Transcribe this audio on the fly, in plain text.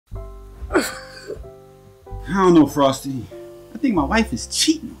I don't know, Frosty. I think my wife is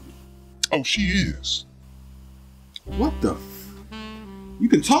cheating on me. Oh, she is. What the You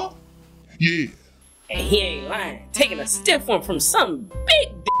can talk? Yeah. And he ain't lying. Taking a stiff one from some big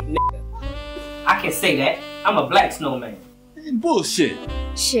dick nigga. I can say that. I'm a black snowman. Man, bullshit.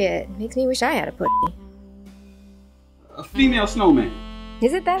 Shit, makes me wish I had a pussy. A female snowman.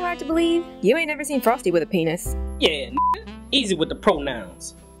 Is it that hard to believe? You ain't never seen Frosty with a penis. Yeah, nigga. Easy with the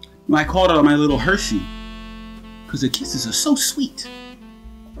pronouns. I called her my little Hershey. Cause her kisses are so sweet.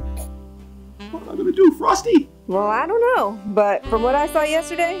 What am I gonna do, Frosty? Well, I don't know, but from what I saw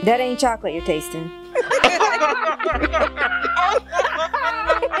yesterday, that ain't chocolate you're tasting.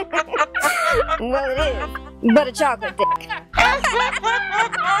 Well, it is, but a chocolate dick.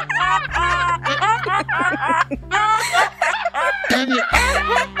 Damn it!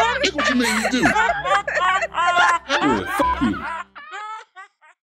 Look what you made me do. Yeah, fuck you.